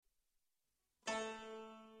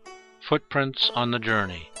Footprints on the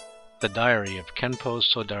Journey. The Diary of Khenpo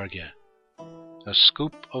Sodargye. A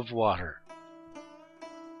Scoop of Water.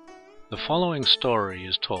 The following story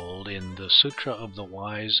is told in the Sutra of the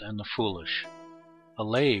Wise and the Foolish. A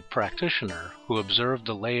lay practitioner who observed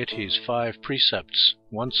the laity's 5 precepts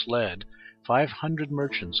once led 500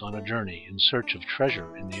 merchants on a journey in search of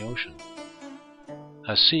treasure in the ocean.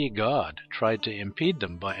 A sea god tried to impede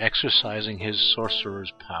them by exercising his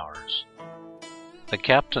sorcerer's powers. The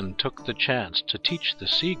captain took the chance to teach the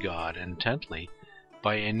sea god intently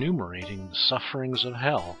by enumerating the sufferings of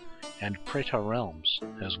hell and Preta realms,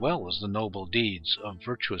 as well as the noble deeds of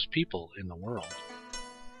virtuous people in the world.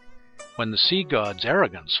 When the sea god's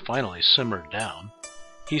arrogance finally simmered down,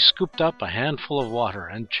 he scooped up a handful of water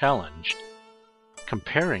and challenged,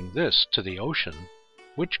 "Comparing this to the ocean,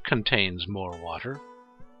 which contains more water?"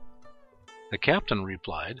 The captain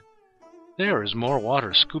replied, "There is more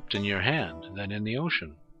water scooped in your hand than in the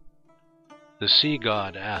ocean." The sea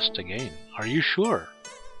god asked again, "Are you sure?"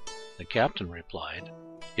 The captain replied,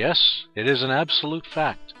 "Yes, it is an absolute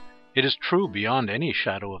fact. It is true beyond any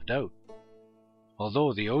shadow of doubt.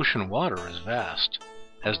 Although the ocean water is vast,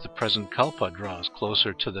 as the present Kalpa draws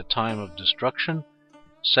closer to the time of destruction,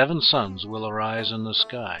 7 suns will arise in the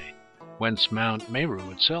sky, whence Mount Meru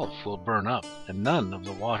itself will burn up, and none of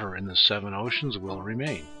the water in the 7 oceans will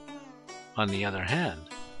remain. On the other hand,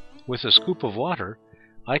 with a scoop of water,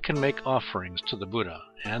 I can make offerings to the Buddha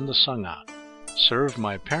and the Sangha, serve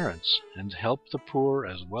my parents, and help the poor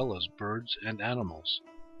as well as birds and animals.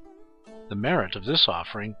 The merit of this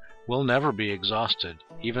offering will never be exhausted,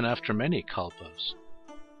 even after many kalpas.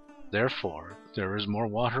 Therefore, there is more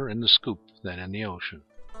water in the scoop than in the ocean."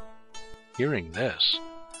 Hearing this,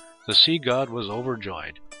 the sea god was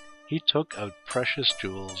overjoyed. He took out precious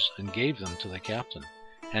jewels and gave them to the captain,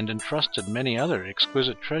 and entrusted many other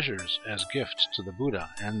exquisite treasures as gifts to the Buddha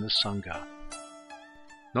and the Sangha.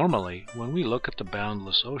 Normally, when we look at the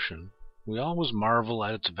boundless ocean, we always marvel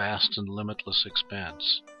at its vast and limitless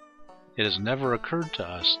expanse. It has never occurred to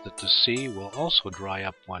us that the sea will also dry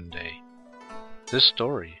up one day. This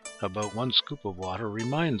story about 1 scoop of water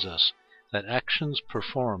reminds us that actions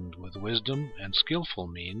performed with wisdom and skillful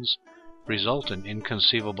means result in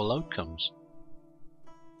inconceivable outcomes.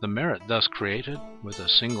 The merit thus created with a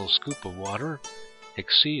single scoop of water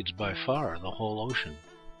exceeds by far the whole ocean.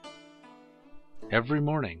 Every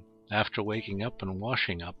morning, after waking up and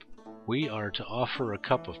washing up, we are to offer a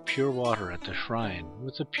cup of pure water at the shrine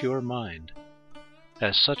with a pure mind.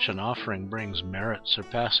 As such an offering brings merit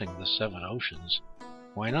surpassing the 7 oceans,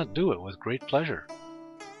 why not do it with great pleasure?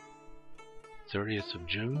 30th of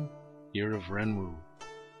June, Year of Renwu,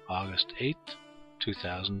 August 8th,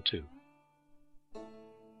 2002.